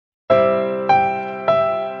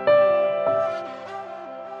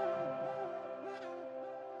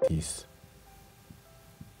is.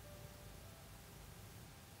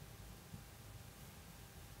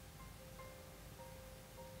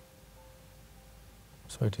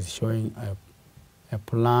 So it is showing a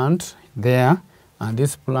plant there, and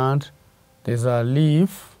this plant, there's a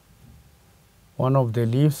leaf, one of the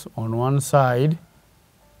leaves on one side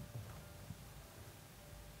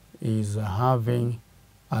is having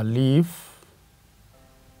a leaf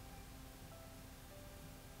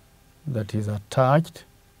that is attached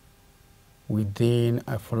within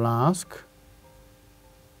a flask,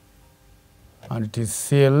 and it is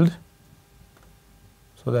sealed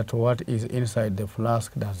so that what is inside the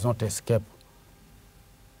flask does not escape.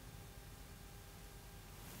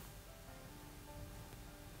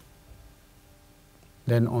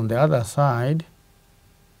 Then on the other side,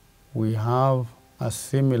 we have a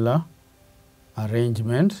similar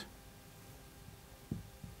arrangement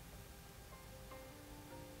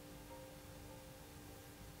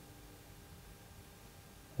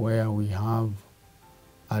where we have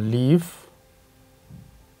a leaf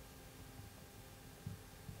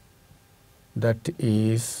that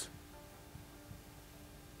is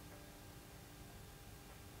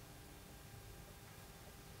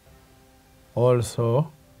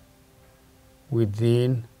also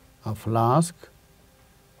within a flask,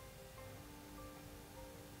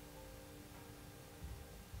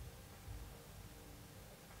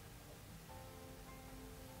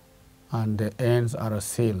 and the ends are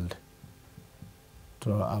sealed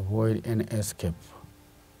to avoid any escape.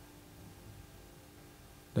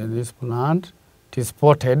 Then this plant, it is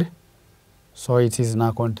potted, so it is in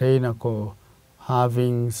a container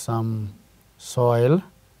having some soil.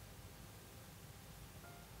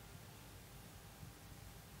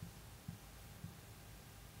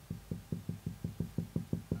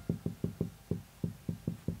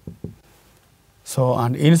 So,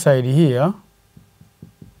 and inside here,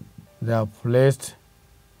 they have placed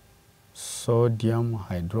sodium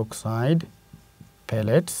hydroxide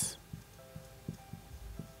pellets.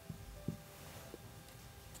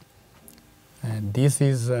 And this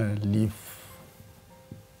is leaf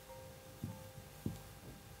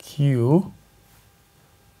Q.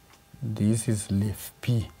 This is leaf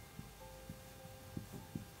P.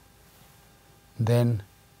 Then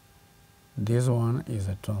this one is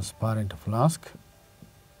a transparent flask.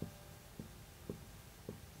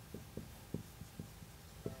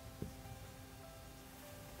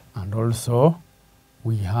 And also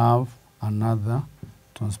we have another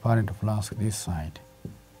transparent flask this side.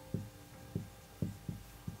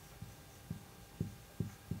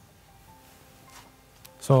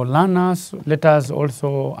 So learners, let us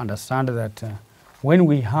also understand that when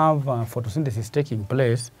we have photosynthesis taking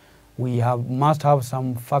place, we must have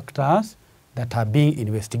some factors that are being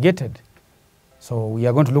investigated. So we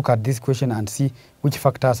are going to look at this question and see which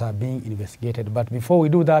factors are being investigated. But before we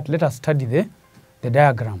do that, let us study the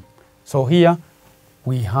diagram. So here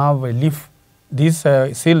we have a leaf. These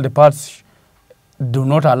sealed parts do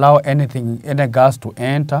not allow any gas to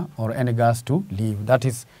enter or any gas to leave. That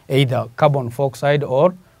is either carbon dioxide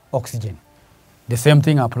or oxygen. The same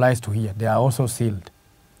thing applies to here. They are also sealed.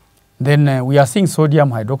 Then we are seeing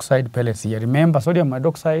sodium hydroxide pellets here. Remember, sodium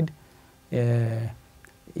hydroxide it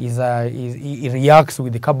reacts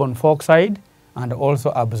with the carbon dioxide and also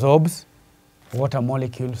absorbs water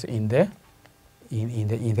molecules in the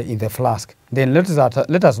flask. Then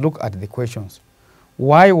let us look at the questions.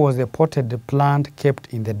 Why was the potted plant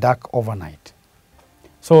kept in the dark overnight?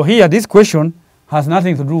 So here, this question has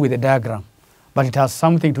nothing to do with the diagram, but it has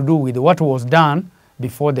something to do with what was done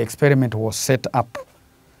before the experiment was set up.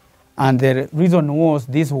 And the reason was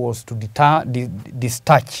this was to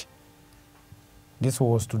discharge. This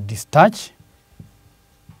was to discharge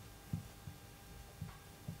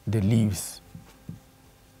the leaves.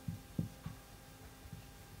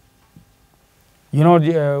 You know,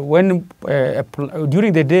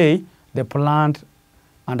 during the day, the plant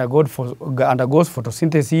undergoes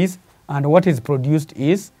photosynthesis, and what is produced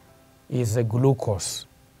is glucose.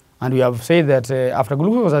 And we have said that after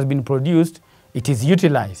glucose has been produced, it is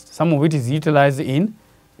utilized. Some of it is utilized in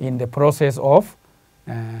the process of,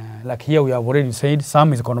 like here we have already said,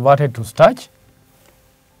 some is converted to starch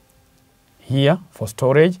here for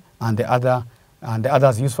storage, and the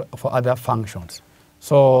others used for other functions.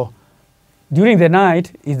 So during the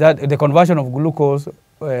night is that the conversion of glucose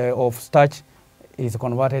of starch is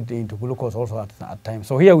converted into glucose also at times.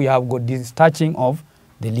 So here we have got this starching of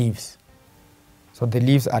the leaves. So the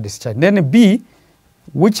leaves are discharged. Then B,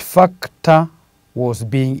 which factor was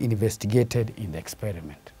being investigated in the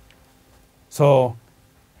experiment? So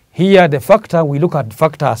here the factor, we look at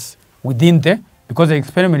factors within because the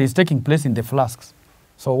experiment is taking place in the flasks.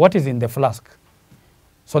 So what is in the flask?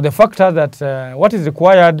 So the factor that what is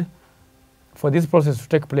required for this process to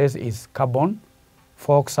take place is carbon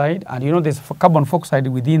dioxide, and you know there's carbon dioxide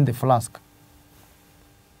within the flask.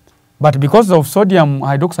 But because of sodium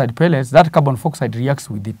hydroxide pellets, that carbon dioxide reacts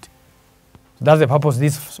with it. That's the purpose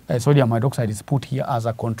this sodium hydroxide is put here as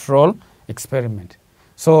a control experiment.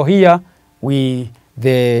 So here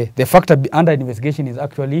the factor under investigation is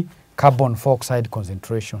actually carbon dioxide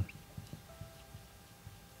concentration.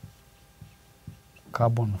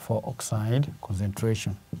 Carbon dioxide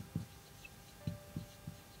concentration.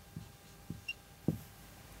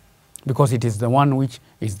 Because it is the one which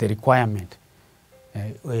is the requirement.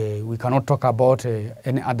 We cannot talk about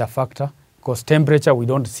any other factor, because temperature, we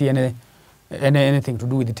don't see anything to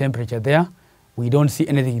do with the temperature there. We don't see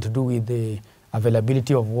anything to do with the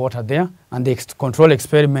availability of water there. And the control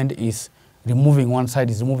experiment is removing one side,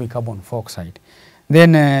 is removing carbon dioxide.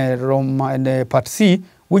 Then part C,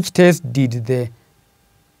 which test did the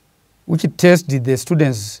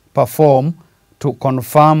students perform to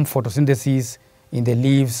confirm photosynthesis in the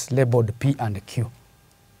leaves labeled P and Q?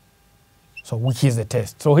 So which is the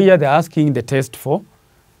test? So here they're asking the test for,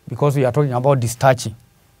 because we are talking about distarching.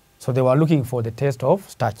 So they were looking for the test of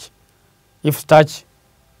starch, if starch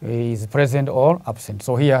is present or absent.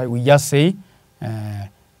 So here we just say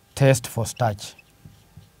test for starch.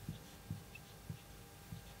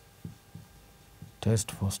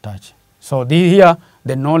 Test for starch. So here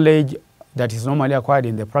the knowledge that is normally acquired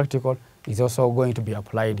in the practical is also going to be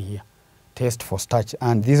applied here. Test for starch.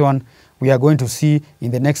 And this one we are going to see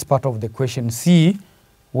in the next part of the question C,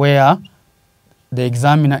 where the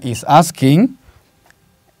examiner is asking,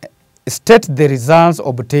 state the results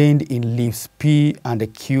obtained in leaves P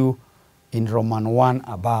and Q in Roman 1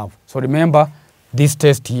 above. So remember this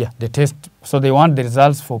test here, the test, so they want the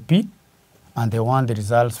results for P and they want the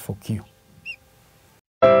results for Q.